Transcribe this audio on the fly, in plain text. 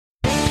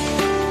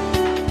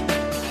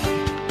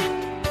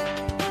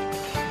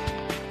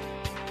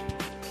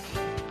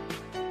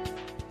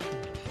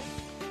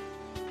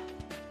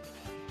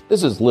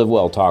This is Live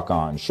Well Talk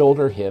on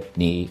shoulder, hip,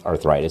 knee,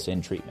 arthritis,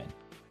 and treatment.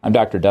 I'm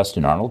Dr.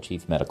 Dustin Arnold,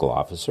 Chief Medical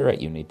Officer at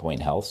Unity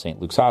Point Health,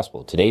 St. Luke's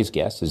Hospital. Today's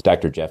guest is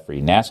Dr.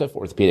 Jeffrey Nassif,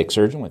 orthopedic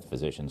surgeon with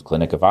Physicians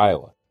Clinic of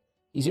Iowa.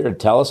 He's here to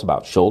tell us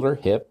about shoulder,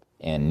 hip,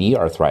 and knee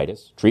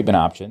arthritis, treatment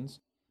options,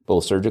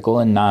 both surgical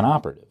and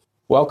non-operative.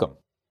 Welcome.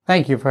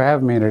 Thank you for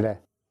having me today.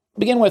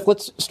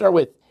 Let's start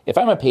with, if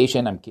I'm a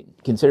patient, I'm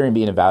considering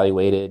being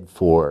evaluated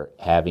for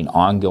having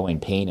ongoing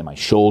pain in my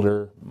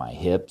shoulder, my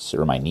hips,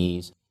 or my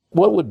knees.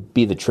 What would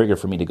be the trigger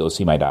for me to go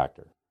see my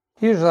doctor?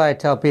 Usually I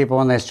tell people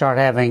when they start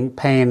having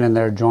pain in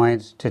their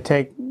joints to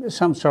take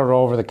some sort of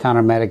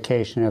over-the-counter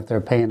medication if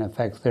their pain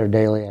affects their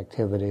daily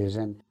activities.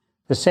 And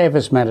the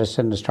safest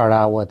medicine to start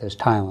out with is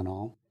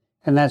Tylenol.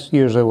 And that's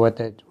usually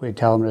what we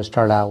tell them to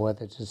start out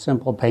with. It's a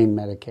simple pain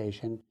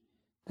medication.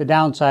 The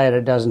downside,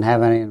 it doesn't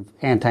have any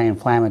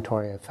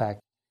anti-inflammatory effect.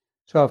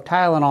 So if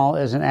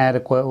Tylenol isn't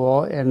adequate,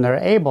 and they're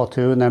able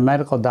to, and their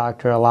medical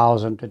doctor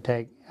allows them to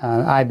take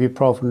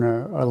ibuprofen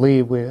or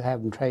Aleve, we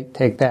have them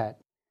take that.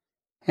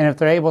 And if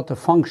they're able to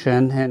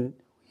function and,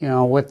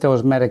 with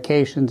those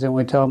medications, then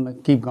we tell them to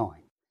keep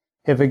going.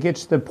 If it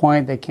gets to the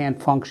point they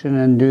can't function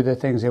and do the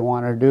things they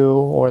want to do,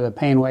 or the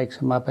pain wakes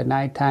them up at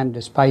nighttime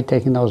despite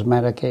taking those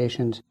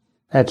medications,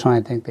 that's when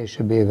I think they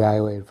should be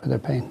evaluated for their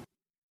pain.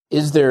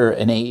 Is there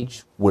an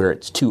age where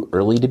it's too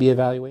early to be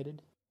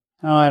evaluated?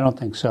 No, I don't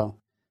think so.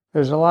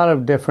 There's a lot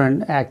of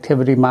different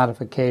activity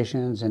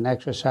modifications and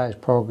exercise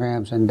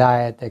programs and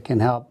diet that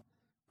can help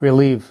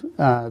relieve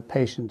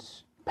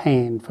patients'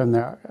 pain from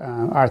their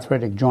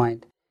arthritic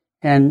joint.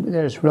 And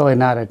there's really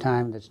not a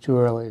time that's too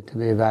early to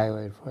be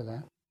evaluated for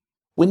that.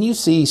 When you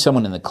see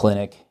someone in the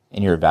clinic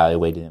and you're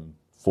evaluating them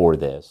for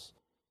this,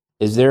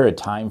 is there a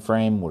time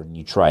frame where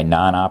you try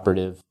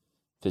non-operative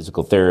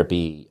physical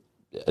therapy,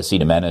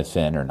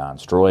 acetaminophen or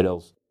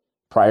non-steroidals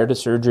prior to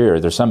surgery? Or are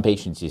there some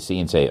patients you see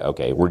and say,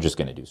 okay, we're just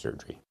going to do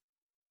surgery?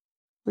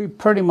 We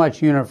pretty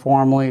much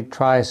uniformly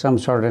try some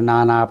sort of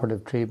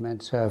non-operative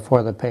treatments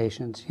for the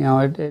patients.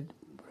 It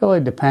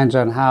really depends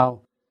on how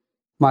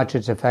much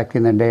it's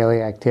affecting their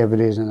daily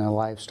activities and their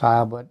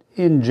lifestyle, but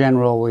in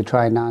general, we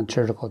try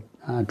non-surgical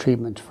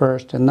treatments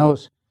first, and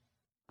those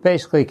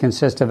basically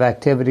consist of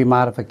activity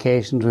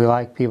modifications. We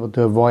like people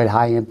to avoid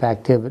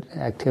high-impact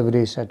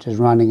activities such as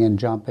running and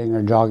jumping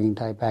or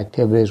jogging-type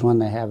activities when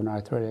they have an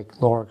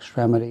arthritic lower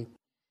extremity.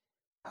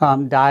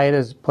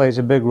 Diet plays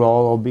a big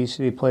role.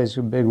 Obesity plays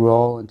a big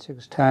role, and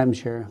six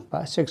times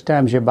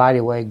your body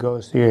weight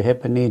goes through your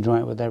hip and knee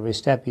joint with every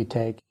step you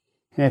take.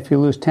 And if you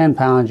lose 10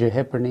 pounds, your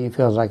hip or knee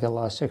feels like it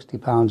lost 60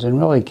 pounds and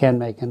really can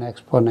make an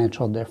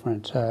exponential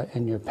difference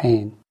in your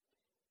pain.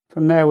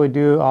 From there, we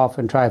do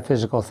often try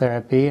physical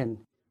therapy, and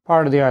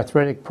part of the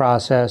arthritic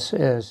process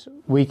is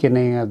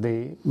weakening of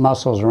the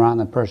muscles around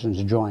the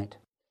person's joint.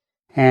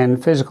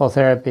 And physical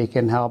therapy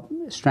can help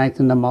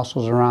strengthen the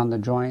muscles around the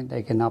joint.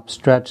 They can help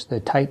stretch the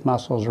tight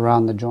muscles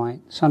around the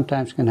joint.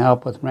 Sometimes can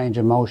help with range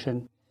of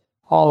motion,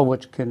 all of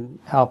which can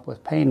help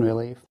with pain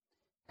relief.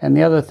 And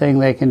the other thing,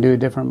 they can do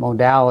different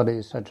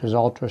modalities such as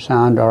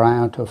ultrasound or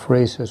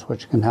iontophoresis,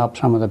 which can help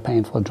some of the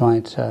painful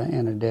joints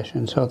in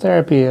addition. So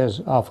therapy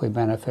is awfully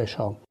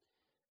beneficial.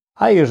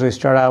 I usually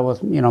start out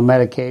with,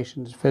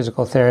 medications,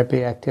 physical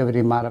therapy,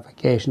 activity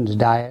modifications,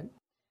 diet.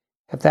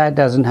 If that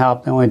doesn't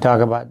help, then we talk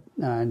about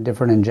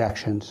different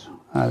injections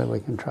that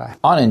we can try.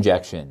 On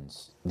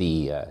injections,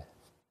 the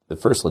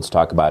first let's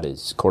talk about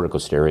is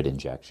corticosteroid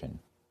injection.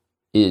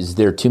 Is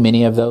there too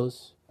many of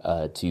those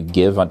to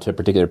give onto a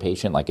particular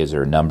patient? Like, is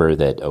there a number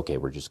that, okay,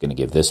 we're just going to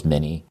give this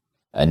many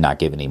and not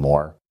give any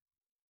more?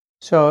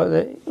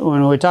 So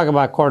when we talk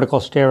about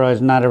corticosteroids,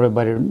 not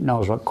everybody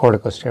knows what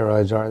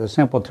corticosteroids are. The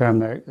simple term,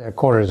 they're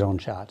cortisone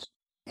shots.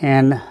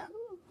 And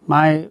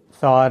my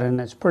thought,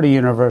 and it's pretty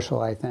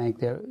universal, I think,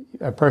 that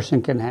a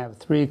person can have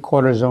 3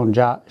 cortisone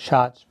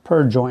shots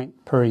per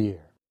joint per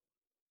year.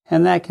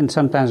 And that can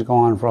sometimes go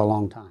on for a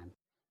long time.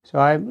 So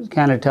I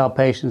kind of tell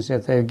patients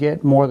if they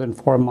get more than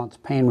 4 months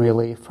pain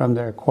relief from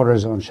their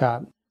cortisone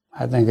shot,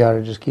 I think they ought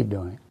to just keep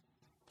doing it.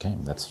 Okay,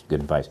 that's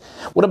good advice.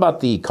 What about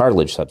the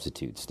cartilage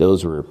substitutes?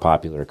 Those were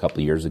popular a couple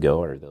of years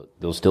ago. Are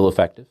those still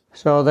effective?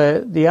 So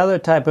the other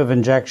type of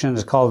injection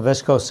is called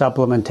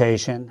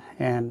viscosupplementation,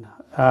 and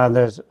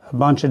there's a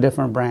bunch of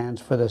different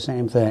brands for the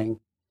same thing.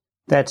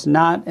 That's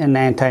not an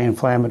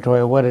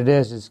anti-inflammatory. What it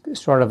is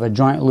sort of a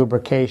joint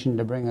lubrication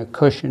to bring a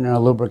cushion or a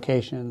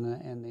lubrication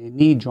in the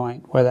knee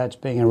joint where that's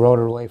being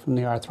eroded away from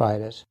the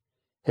arthritis.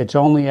 It's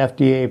only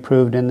FDA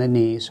approved in the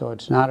knee, so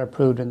it's not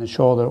approved in the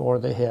shoulder or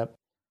the hip.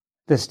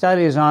 The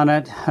studies on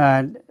it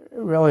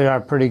really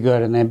are pretty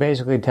good, and they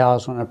basically tell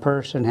us when a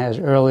person has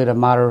early to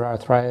moderate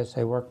arthritis,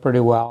 they work pretty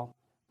well.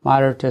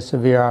 Moderate to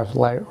severe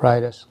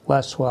arthritis,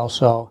 less well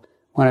so.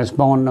 When it's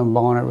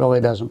bone-on-bone, it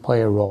really doesn't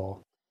play a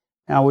role.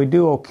 Now, we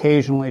do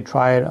occasionally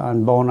try it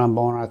on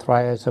bone-on-bone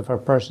arthritis. If a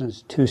person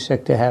is too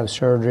sick to have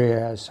surgery or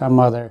has some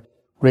other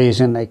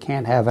reason they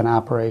can't have an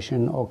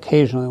operation,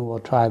 occasionally we'll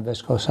try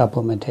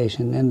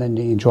viscosupplementation in the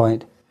knee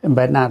joint,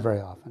 but not very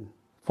often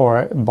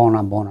for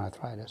bone-on-bone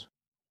arthritis.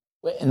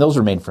 And those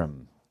are made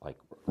from like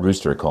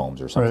rooster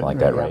combs or something like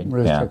that, right?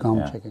 Rooster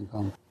comb, chicken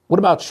comb. What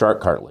about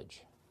shark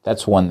cartilage?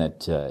 That's one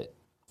that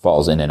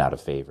falls in and out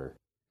of favor.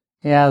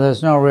 Yeah,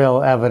 there's no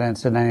real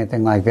evidence that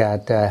anything like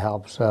that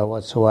helps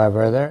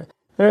whatsoever.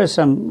 There is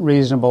some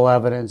reasonable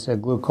evidence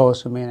that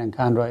glucosamine and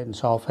chondroitin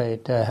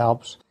sulfate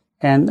helps,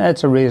 and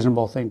that's a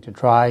reasonable thing to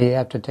try. You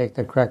have to take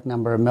the correct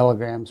number of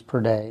milligrams per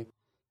day.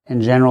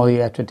 In general,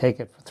 you have to take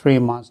it for 3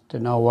 months to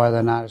know whether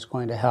or not it's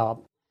going to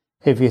help.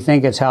 If you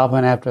think it's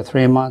helping after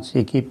 3 months,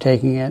 you keep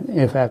taking it.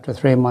 If after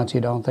 3 months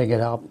you don't think it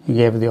helped, you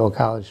gave it the old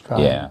college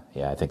try.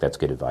 Yeah, I think that's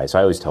good advice.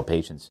 I always tell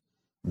patients,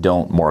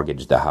 don't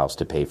mortgage the house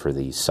to pay for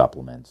these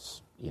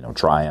supplements.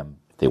 Try them.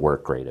 If they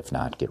work, great. If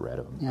not, get rid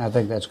of them. Yeah, I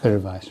think that's good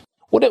advice.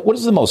 What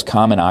is the most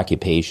common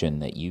occupation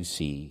that you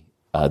see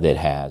that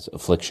has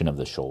affliction of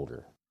the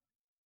shoulder?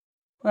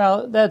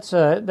 Well, that's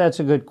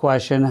a good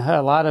question.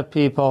 A lot of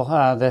people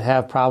that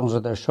have problems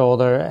with their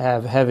shoulder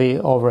have heavy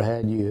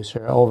overhead use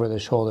or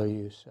over-the-shoulder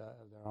use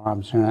of their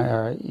arms, and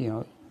are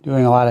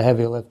doing a lot of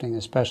heavy lifting,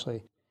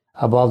 especially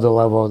above the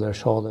level of their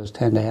shoulders,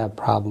 tend to have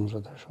problems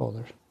with their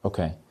shoulders.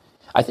 Okay.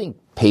 I think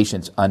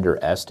patients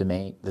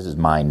underestimate, this is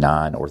my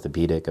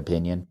non-orthopedic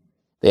opinion,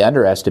 they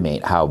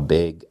underestimate how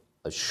big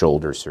a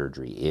shoulder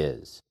surgery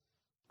is.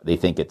 They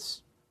think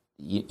it's,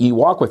 you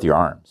walk with your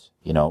arms,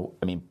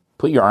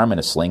 put your arm in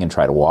a sling and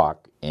try to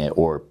walk,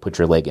 or put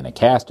your leg in a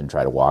cast and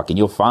try to walk, and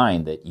you'll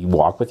find that you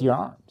walk with your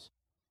arms.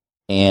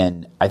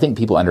 And I think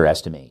people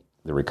underestimate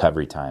the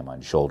recovery time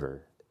on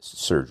shoulder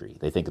surgery.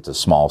 They think it's a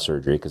small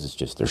surgery because it's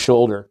just their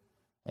shoulder,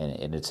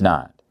 and it's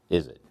not,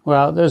 is it?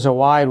 Well, there's a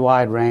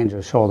wide range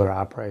of shoulder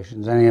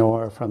operations,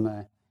 anywhere from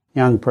a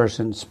young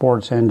person's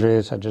sports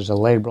injury, such as a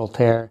labral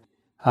tear,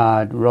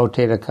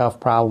 rotator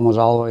cuff problems,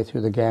 all the way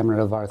through the gamut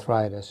of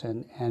arthritis.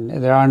 And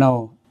there are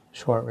no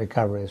short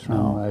recoveries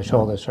from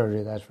shoulder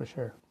surgery, that's for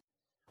sure.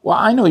 Well,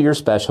 I know your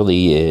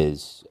specialty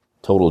is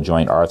total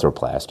joint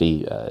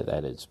arthroplasty,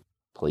 that is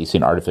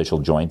placing artificial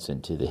joints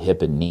into the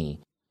hip and knee.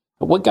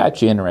 But what got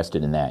you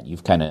interested in that?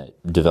 You've kind of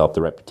developed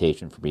the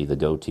reputation for being the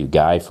go-to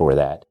guy for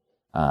that.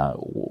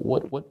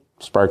 What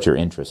sparked your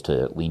interest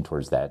to lean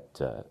towards that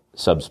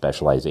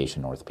subspecialization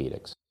in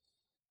orthopedics?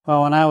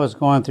 Well, when I was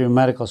going through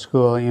medical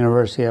school at the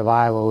University of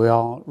Iowa, we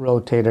all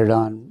rotated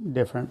on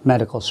different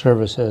medical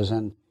services,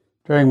 and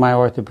during my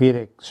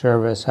orthopedic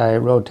service, I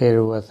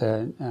rotated with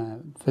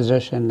a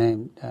physician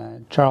named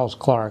Charles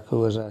Clark, who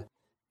was a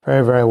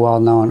very, very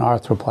well-known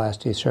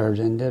arthroplasty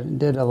surgeon,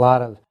 did a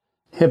lot of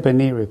hip and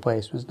knee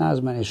replacements, not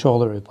as many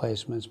shoulder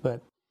replacements,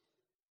 but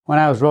when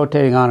I was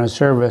rotating on his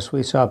service,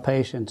 we saw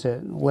patients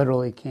that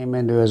literally came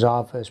into his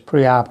office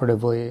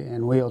preoperatively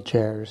in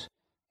wheelchairs,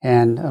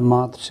 and a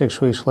month, 6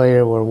 weeks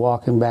later, we're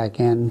walking back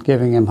in,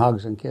 giving him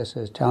hugs and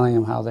kisses, telling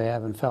him how they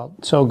haven't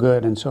felt so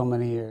good in so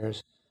many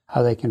years,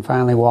 how they can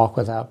finally walk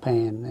without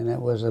pain. And it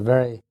was a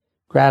very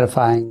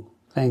gratifying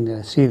thing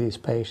to see these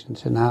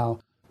patients and how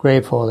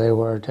grateful they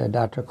were to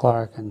Dr.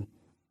 Clark. And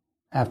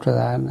after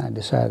that, I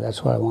decided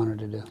that's what I wanted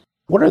to do.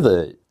 What are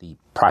the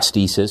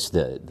prosthesis,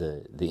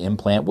 the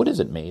implant, what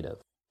is it made of?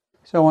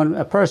 So when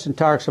a person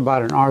talks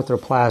about an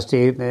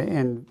arthroplasty,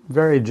 in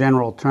very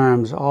general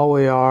terms, all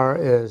we are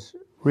is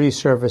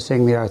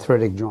resurfacing the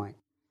arthritic joint.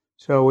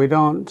 So we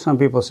don't, some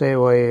people say,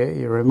 well,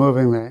 you're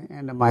removing the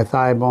end of my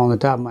thigh bone, the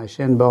top of my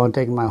shin bone,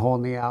 taking my whole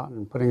knee out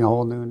and putting a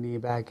whole new knee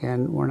back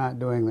in. We're not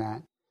doing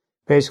that.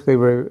 Basically,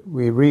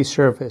 we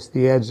resurface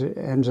the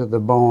ends of the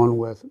bone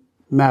with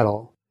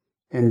metal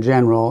in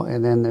general,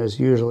 and then there's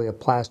usually a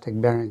plastic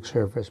bearing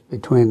surface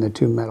between the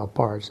two metal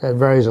parts. That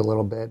varies a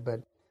little bit,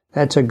 but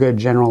that's a good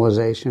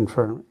generalization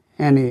for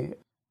any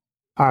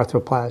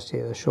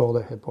arthroplasty of the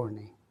shoulder, hip, or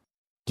knee.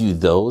 Do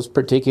those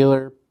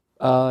particular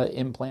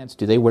implants,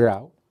 do they wear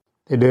out?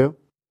 They do.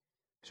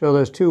 So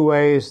there's two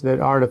ways that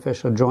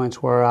artificial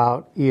joints wear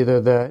out.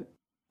 Either the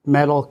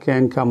metal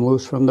can come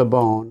loose from the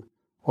bone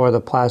or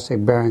the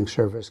plastic bearing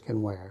surface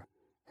can wear.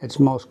 It's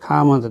most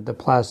common that the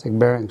plastic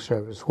bearing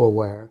surface will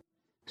wear.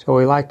 So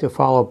we like to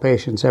follow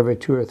patients every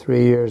 2 or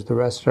 3 years the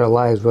rest of their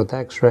lives with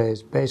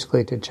x-rays,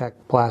 basically to check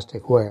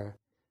plastic wear.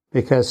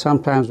 Because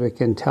sometimes we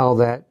can tell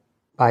that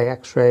by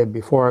x-ray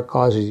before it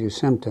causes you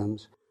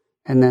symptoms,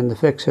 and then the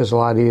fix is a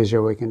lot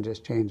easier. We can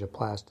just change the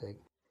plastic.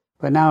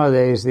 But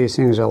nowadays, these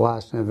things are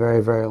lasting a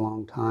very, very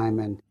long time.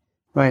 And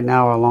right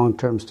now, our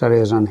long-term study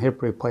is on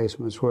hip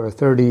replacements. We're a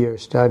 30-year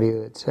study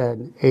that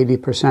said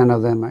 80%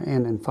 of them are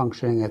in and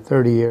functioning at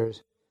 30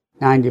 years,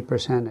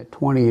 90% at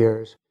 20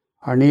 years.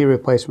 Our knee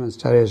replacement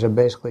studies are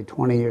basically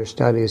 20-year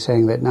studies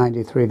saying that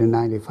 93 to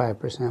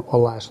 95%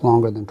 will last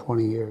longer than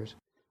 20 years.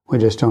 We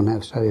just don't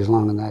have studies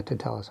longer than that to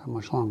tell us how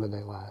much longer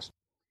they last.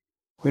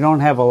 We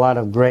don't have a lot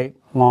of great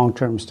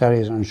long-term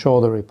studies on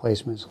shoulder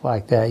replacements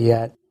like that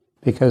yet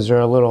because they're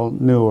a little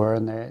newer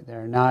and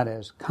they're not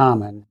as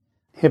common.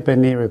 Hip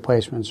and knee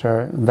replacements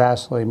are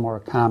vastly more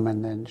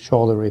common than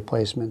shoulder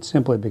replacements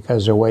simply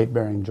because they're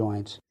weight-bearing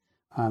joints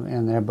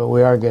in there. But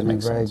we are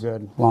getting very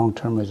good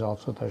long-term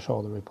results with our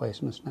shoulder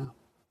replacements now.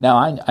 Now,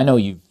 I know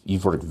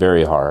you've worked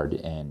very hard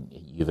and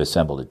you've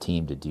assembled a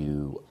team to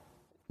do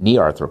knee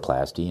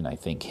arthroplasty, and I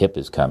think hip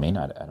is coming.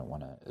 I don't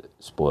want to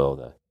spoil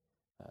the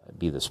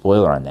be the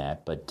spoiler on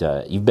that, but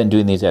you've been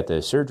doing these at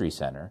the surgery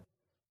center,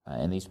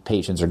 and these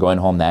patients are going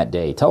home that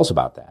day. Tell us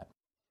about that.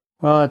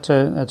 Well,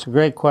 that's a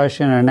great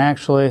question, and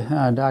actually,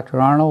 Dr.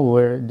 Arnold,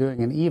 we're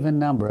doing an even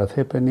number of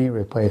hip and knee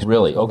replacements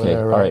Really? over Okay.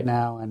 there All right right.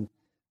 now, and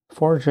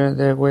fortunate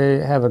that we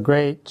have a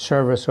great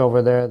service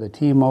over there. The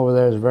team over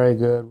there is very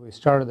good. We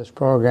started this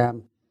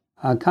program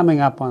coming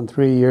up on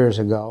 3 years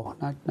ago,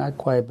 not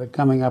quite, but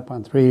coming up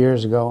on 3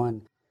 years ago,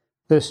 and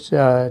this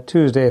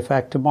Tuesday, in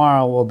fact,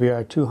 tomorrow will be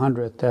our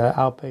 200th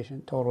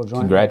outpatient total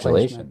joint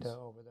Congratulations. replacement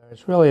over there.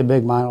 It's really a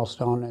big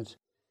milestone.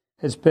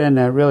 It's been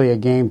really a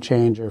game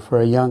changer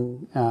for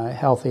young,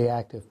 healthy,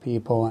 active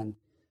people. And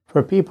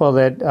for people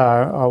that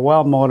are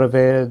well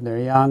motivated, they're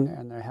young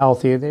and they're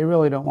healthy, they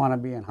really don't want to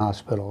be in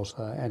hospitals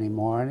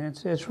anymore. And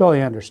it's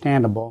really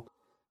understandable.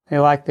 They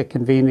like the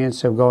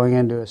convenience of going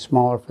into a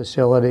smaller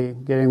facility,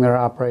 getting their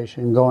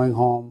operation, going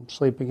home,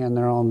 sleeping in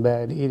their own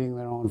bed, eating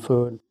their own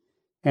food.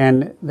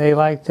 And they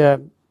like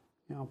to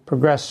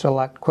progress a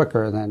lot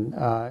quicker than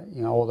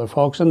older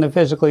folks, and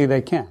physically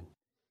they can.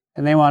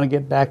 And they want to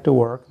get back to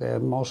work.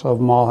 Most of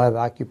them all have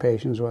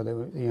occupations where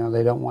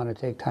they don't want to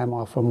take time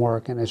off from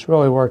work, and it's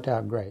really worked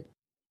out great.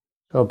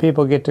 So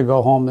people get to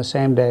go home the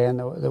same day, and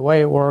the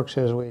way it works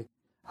is we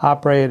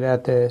operate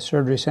at the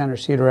Surgery Center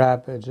Cedar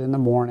Rapids in the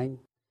morning.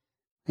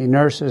 The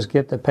nurses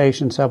get the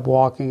patients up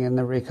walking in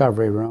the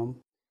recovery room.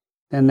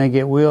 Then they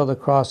get wheeled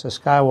across the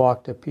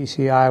skywalk to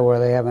PCI where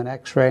they have an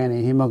x-ray and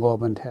a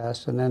hemoglobin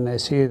test, and then they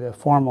see the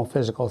formal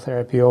physical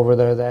therapy over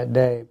there that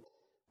day,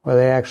 where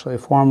they actually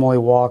formally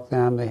walk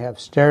them. They have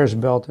stairs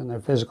built in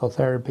their physical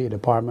therapy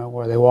department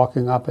where they're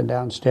walking up and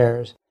down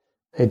stairs.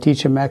 They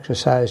teach them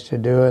exercise to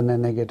do, and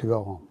then they get to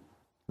go home.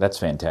 That's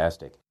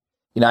fantastic.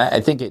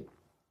 I think it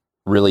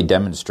really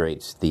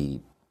demonstrates the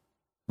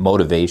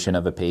motivation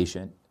of a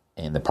patient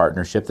and the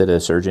partnership that a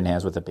surgeon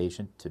has with a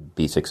patient to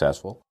be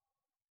successful,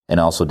 and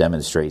also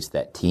demonstrates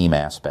that team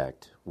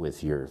aspect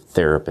with your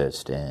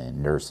therapist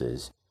and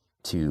nurses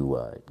to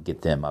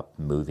get them up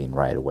and moving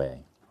right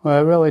away.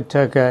 Well, it really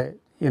took a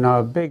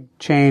big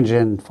change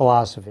in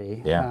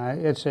philosophy. Yeah.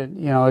 It's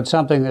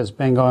something that's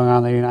been going on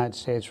in the United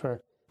States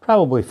for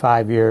probably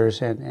 5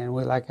 years, and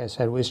we, like I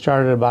said, we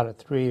started about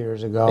 3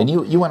 years ago. And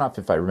you went off,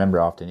 if I remember,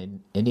 off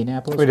in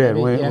Indianapolis? We did.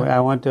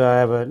 I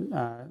have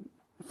a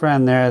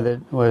friend there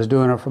that was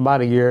doing it for about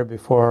a year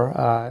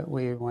before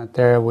we went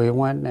there. We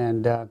went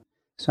and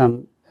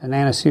an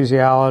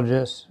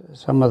anesthesiologist,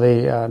 some of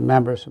the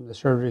members from the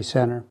surgery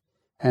center,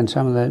 and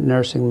some of the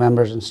nursing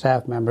members and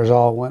staff members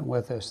all went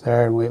with us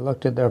there, and we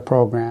looked at their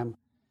program.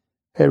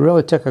 It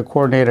really took a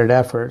coordinated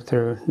effort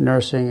through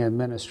nursing,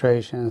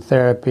 administration,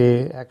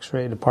 therapy,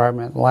 x-ray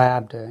department,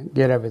 lab to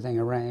get everything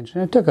arranged.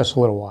 And it took us a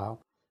little while,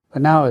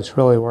 but now it's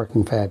really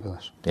working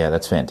fabulous. Yeah,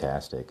 that's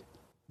fantastic.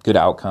 Good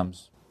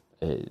outcomes,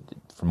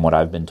 from what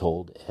I've been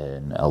told,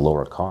 and a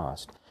lower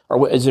cost.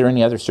 Is there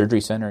any other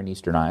surgery center in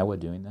Eastern Iowa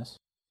doing this?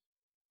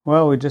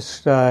 Well, we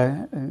just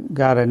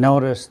got a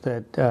notice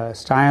that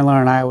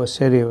Steinler in Iowa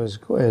City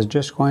is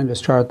just going to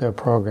start their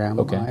program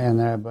in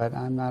there, but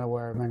I'm not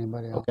aware of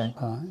anybody else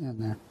in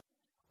there.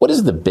 What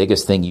is the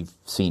biggest thing you've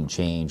seen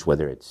change,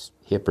 whether it's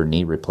hip or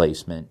knee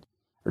replacement,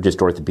 or just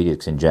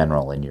orthopedics in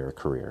general in your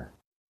career?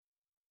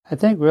 I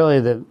think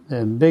really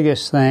the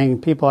biggest thing,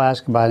 people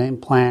ask about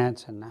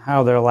implants and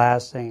how they're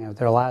lasting, if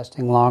they're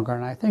lasting longer,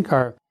 and I think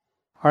our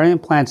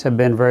implants have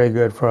been very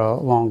good for a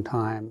long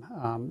time.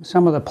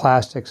 Some of the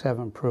plastics have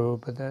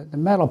improved, but the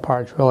metal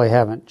parts really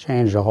haven't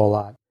changed a whole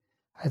lot.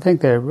 I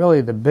think that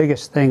really the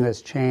biggest thing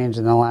that's changed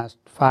in the last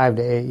 5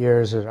 to 8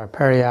 years is our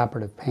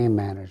perioperative pain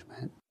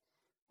management.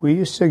 We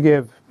used to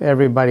give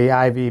everybody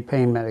IV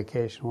pain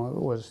medication.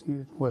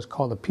 It was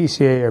called a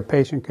PCA, or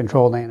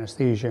patient-controlled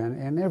anesthesia,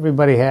 and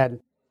everybody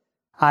had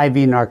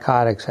IV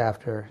narcotics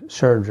after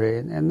surgery,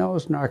 and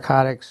those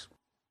narcotics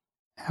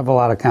have a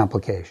lot of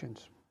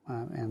complications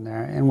in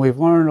there. And we've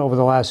learned over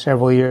the last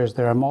several years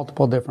there are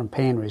multiple different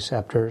pain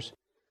receptors.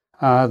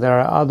 There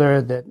are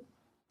other that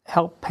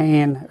help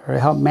pain or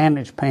help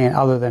manage pain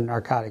other than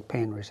narcotic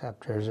pain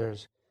receptors.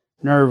 There's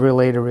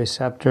nerve-related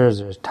receptors,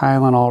 there's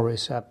Tylenol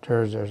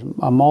receptors, there's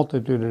a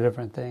multitude of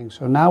different things.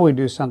 So now we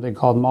do something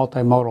called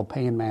multimodal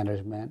pain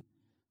management,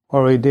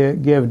 where we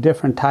give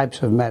different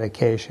types of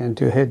medication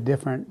to hit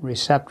different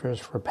receptors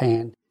for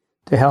pain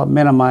to help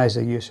minimize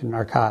the use of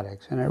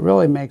narcotics. And it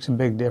really makes a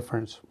big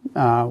difference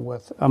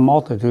with a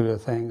multitude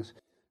of things.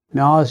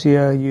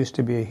 Nausea used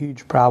to be a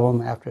huge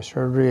problem after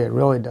surgery. It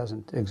really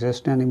doesn't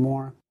exist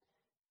anymore.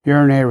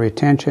 Urinary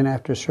retention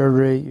after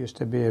surgery used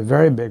to be a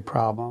very big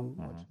problem,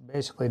 which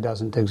basically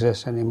doesn't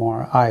exist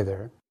anymore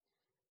either.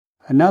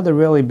 Another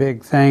really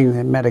big thing,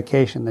 the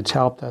medication that's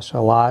helped us a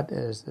lot,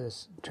 is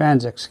this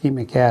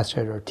tranexamic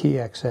acid, or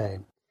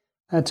TXA.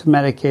 That's a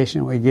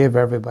medication we give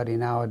everybody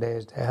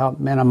nowadays to help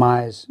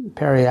minimize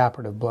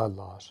perioperative blood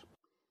loss.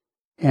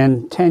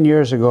 And 10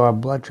 years ago, our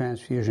blood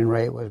transfusion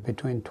rate was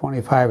between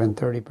 25 and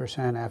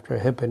 30% after a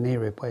hip and knee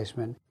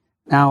replacement.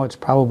 Now it's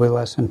probably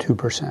less than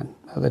 2%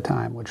 of the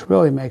time, which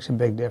really makes a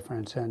big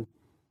difference. And,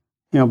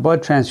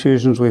 blood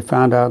transfusions, we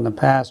found out in the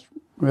past,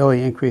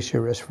 really increase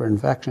your risk for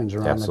infections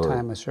around Absolutely. the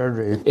time of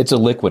surgery. It's a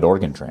liquid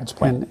organ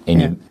transplant,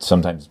 and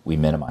sometimes we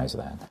minimize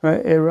that.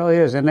 It really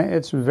is, and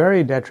it's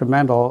very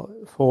detrimental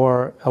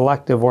for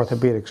elective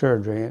orthopedic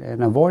surgery,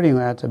 and avoiding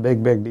that's a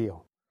big, big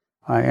deal.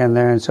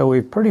 And so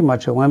we've pretty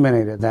much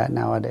eliminated that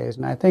nowadays,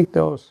 and I think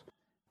those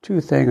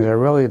two things are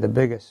really the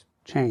biggest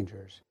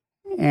changers.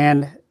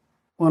 And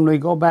when we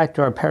go back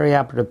to our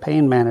perioperative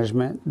pain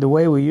management, the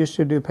way we used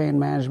to do pain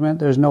management,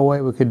 there's no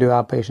way we could do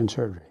outpatient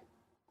surgery.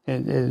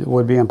 It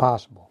would be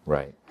impossible.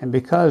 Right. And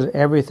because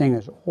everything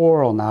is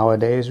oral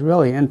nowadays,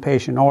 really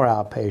inpatient or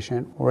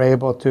outpatient, we're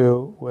able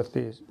to, with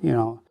these,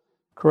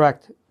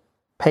 correct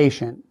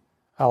patient,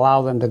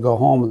 allow them to go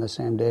home in the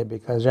same day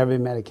because every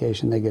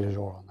medication they get is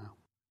oral now.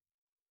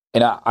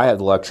 And I have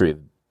the luxury of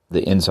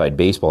the inside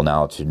baseball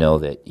knowledge to know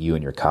that you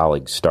and your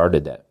colleagues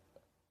started that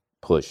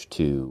push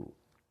to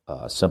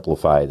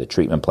simplify the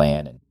treatment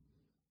plan and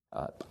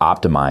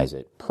optimize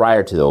it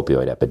prior to the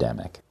opioid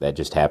epidemic. That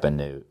just happened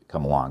to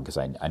come along because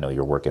I know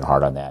you're working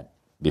hard on that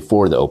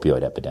before the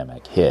opioid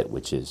epidemic hit,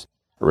 which is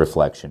a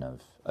reflection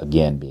of,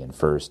 again, being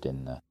first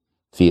in the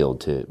field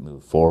to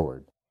move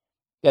forward.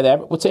 Yeah,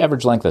 what's the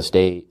average length of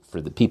stay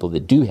for the people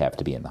that do have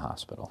to be in the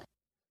hospital?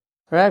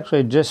 They're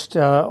actually just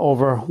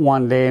over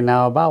 1 day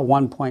now, about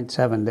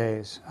 1.7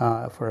 days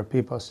for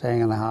people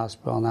staying in the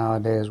hospital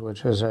nowadays,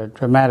 which is a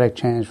dramatic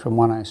change from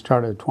when I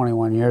started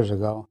 21 years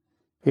ago.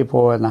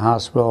 People were in the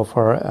hospital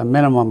for a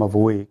minimum of a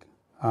week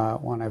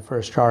when I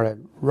first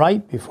started.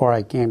 Right before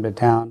I came to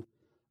town,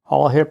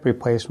 all hip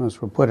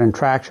replacements were put in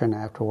traction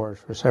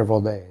afterwards for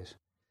several days.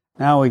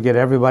 Now we get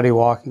everybody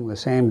walking the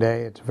same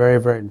day. It's very,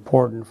 very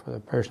important for the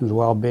person's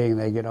well-being.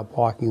 They get up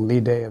walking the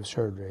day of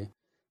surgery.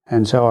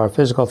 And so our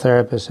physical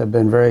therapists have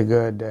been very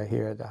good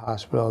here at the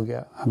hospital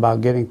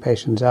about getting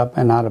patients up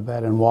and out of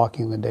bed and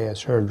walking the day of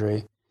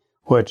surgery,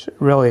 which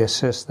really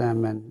assists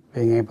them in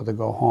being able to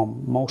go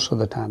home most of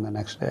the time the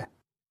next day.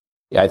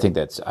 Yeah, I think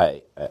that's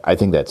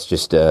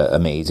just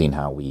amazing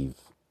how we've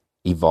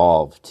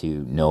evolved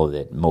to know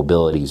that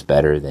mobility is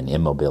better than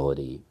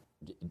immobility,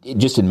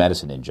 just in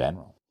medicine in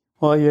general.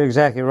 Well, you're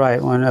exactly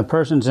right. When a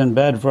person's in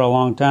bed for a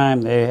long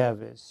time, they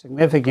have a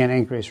significant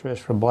increased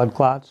risk for blood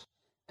clots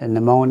and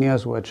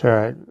pneumonias, which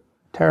are a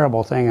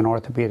terrible thing in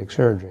orthopedic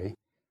surgery.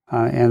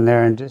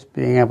 And just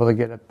being able to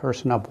get a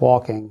person up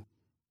walking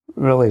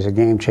really is a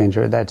game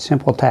changer. That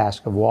simple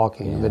task of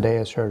walking the day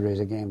of surgery is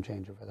a game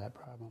changer for that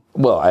problem.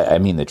 Well, I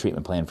mean, the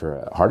treatment plan for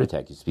a heart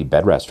attack used to be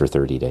bed rest for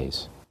 30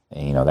 days.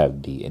 And, that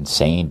would be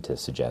insane to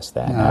suggest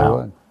that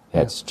now.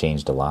 It's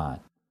changed a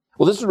lot.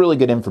 Well, this is really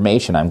good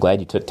information. I'm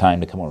glad you took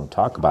time to come over and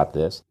talk about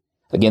this.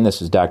 Again,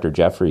 this is Dr.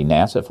 Jeffrey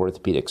Nassif,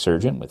 orthopedic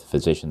surgeon with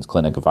Physicians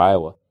Clinic of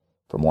Iowa.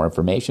 For more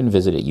information,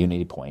 visit at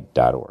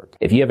unitypoint.org.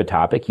 If you have a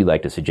topic you'd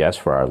like to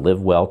suggest for our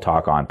Live Well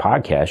Talk On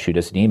podcast, shoot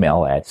us an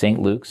email at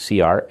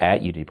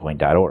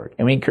stlukescr@unitypoint.org.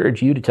 And we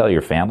encourage you to tell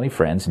your family,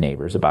 friends,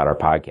 neighbors about our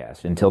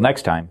podcast. Until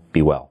next time,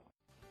 be well.